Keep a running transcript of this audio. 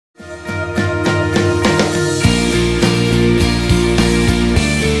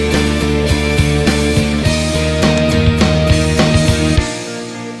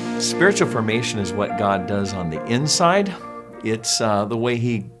Spiritual formation is what God does on the inside. It's the way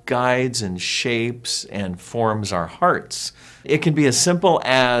He guides and shapes and forms our hearts. It can be as simple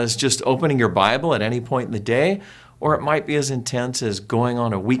as just opening your Bible at any point in the day, or it might be as intense as going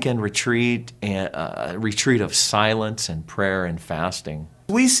on a weekend retreat, and a retreat of silence and prayer and fasting.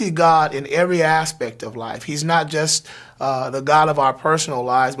 We see God in every aspect of life. He's not just the God of our personal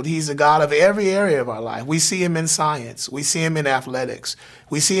lives, but He's the God of every area of our life. We see Him in science. We see Him in athletics.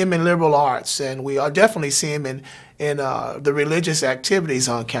 We see Him in liberal arts. And we definitely see Him in the religious activities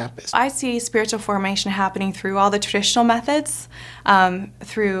on campus. I see spiritual formation happening through all the traditional methods,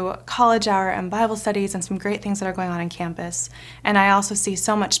 through college hour and Bible studies and some great things that are going on campus. And I also see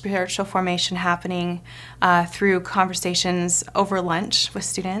so much spiritual formation happening through conversations over lunch with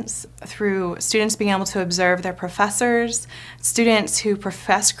students, through students being able to observe their professors, students who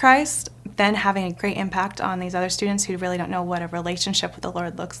profess Christ, then having a great impact on these other students who really don't know what a relationship with the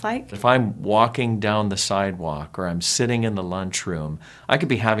Lord looks like. If I'm walking down the sidewalk or I'm sitting in the lunchroom, I could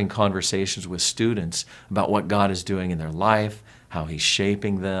be having conversations with students about what God is doing in their life, how He's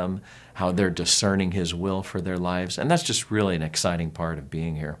shaping them, how they're discerning His will for their lives, and that's just really an exciting part of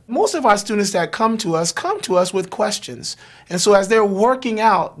being here. Most of our students that come to us with questions. And so as they're working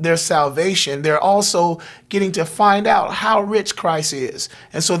out their salvation, they're also getting to find out how rich Christ is.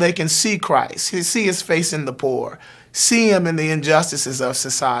 And so they can see Christ, see His face in the poor, see Him in the injustices of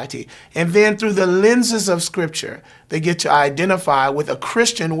society. And then through the lenses of Scripture, they get to identify with a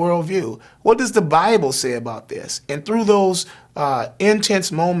Christian worldview. What does the Bible say about this? And through those intense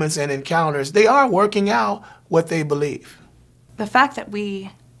moments and encounters, they are working out what they believe. The fact that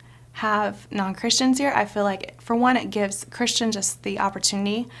we have non-Christians here, I feel like, for one, it gives Christians just the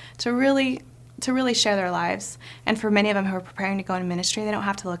opportunity to really share their lives. And for many of them who are preparing to go into ministry, they don't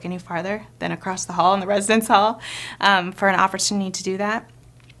have to look any farther than across the hall in the residence hall for an opportunity to do that.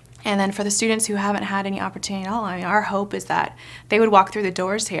 And then for the students who haven't had any opportunity at all, I mean, our hope is that they would walk through the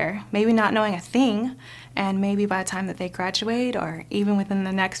doors here, maybe not knowing a thing, and maybe by the time that they graduate, or even within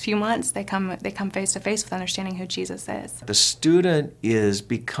the next few months, they come face to face with understanding who Jesus is. The student is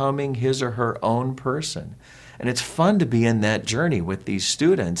becoming his or her own person. And it's fun to be in that journey with these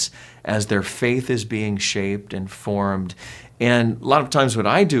students as their faith is being shaped and formed. And a lot of times what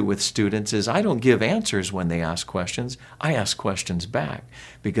I do with students is I don't give answers when they ask questions. I ask questions back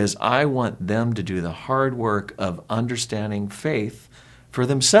because I want them to do the hard work of understanding faith for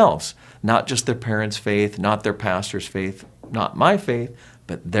themselves. Not just their parents' faith, not their pastor's faith, not my faith,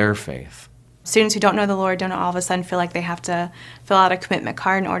 but their faith. Students who don't know the Lord don't all of a sudden feel like they have to fill out a commitment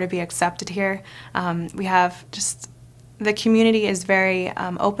card in order to be accepted here. We have the community is very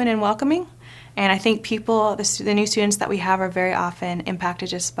open and welcoming. And I think people, the new students that we have are very often impacted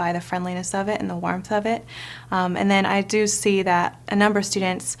just by the friendliness of it and the warmth of it. And then I do see that a number of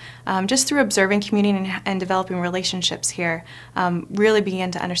students, just through observing community and developing relationships here, really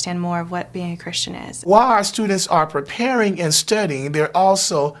begin to understand more of what being a Christian is. While our students are preparing and studying, they're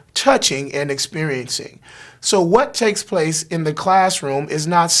also touching and experiencing. So what takes place in the classroom is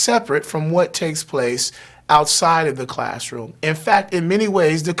not separate from what takes place outside of the classroom. In fact, in many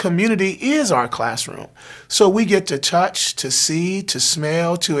ways, the community is our classroom. So we get to touch, to see, to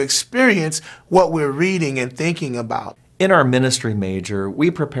smell, to experience what we're reading and thinking about. In our ministry major,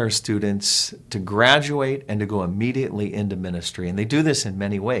 we prepare students to graduate and to go immediately into ministry. And they do this in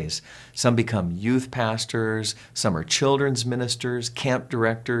many ways. Some become youth pastors, some are children's ministers, camp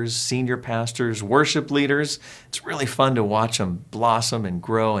directors, senior pastors, worship leaders. It's really fun to watch them blossom and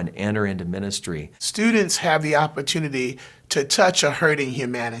grow and enter into ministry. Students have the opportunity to touch a hurting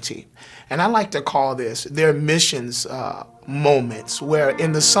humanity. And I like to call this their missions moments, where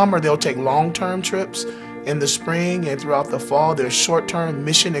in the summer they'll take long-term trips. In the spring and throughout the fall, there's short-term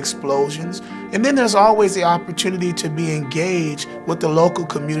mission explosions. And then there's always the opportunity to be engaged with the local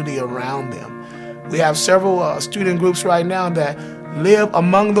community around them. We have several student groups right now that live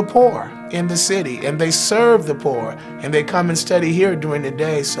among the poor in the city, and they serve the poor, and they come and study here during the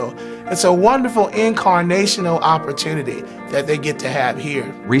day. So it's a wonderful incarnational opportunity that they get to have here.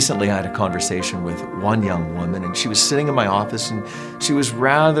 Recently, I had a conversation with one young woman, and she was sitting in my office, and she was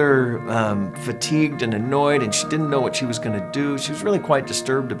rather fatigued and annoyed, and she didn't know what she was going to do. She was really quite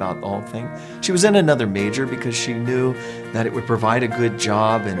disturbed about the whole thing. She was in another major because she knew that it would provide a good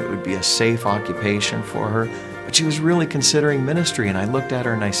job and it would be a safe occupation for her. But she was really considering ministry, and I looked at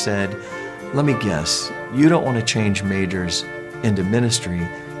her and I said, let me guess, you don't want to change majors into ministry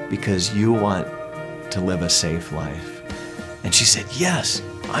because you want to live a safe life. And she said, yes,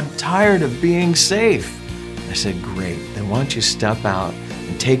 I'm tired of being safe. I said, great, then why don't you step out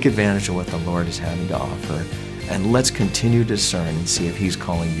and take advantage of what the Lord is having to offer and let's continue to discern and see if He's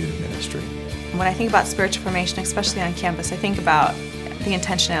calling you to ministry. When I think about spiritual formation, especially on campus, I think about the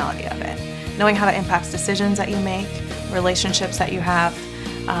intentionality of it, knowing how that impacts decisions that you make, relationships that you have,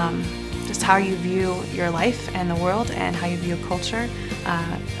 just how you view your life and the world and how you view culture,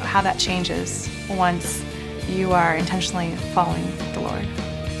 how that changes once you are intentionally following the Lord.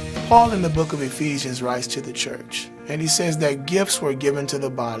 Paul in the book of Ephesians writes to the church, and he says that gifts were given to the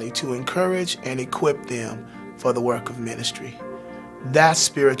body to encourage and equip them for the work of ministry. That's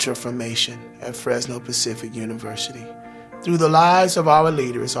spiritual formation at Fresno Pacific University. Through the lives of our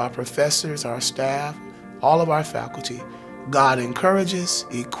leaders, our professors, our staff, all of our faculty, God encourages,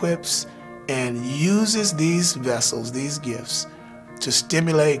 equips, and uses these vessels, these gifts, to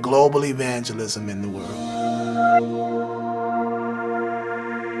stimulate global evangelism in the world.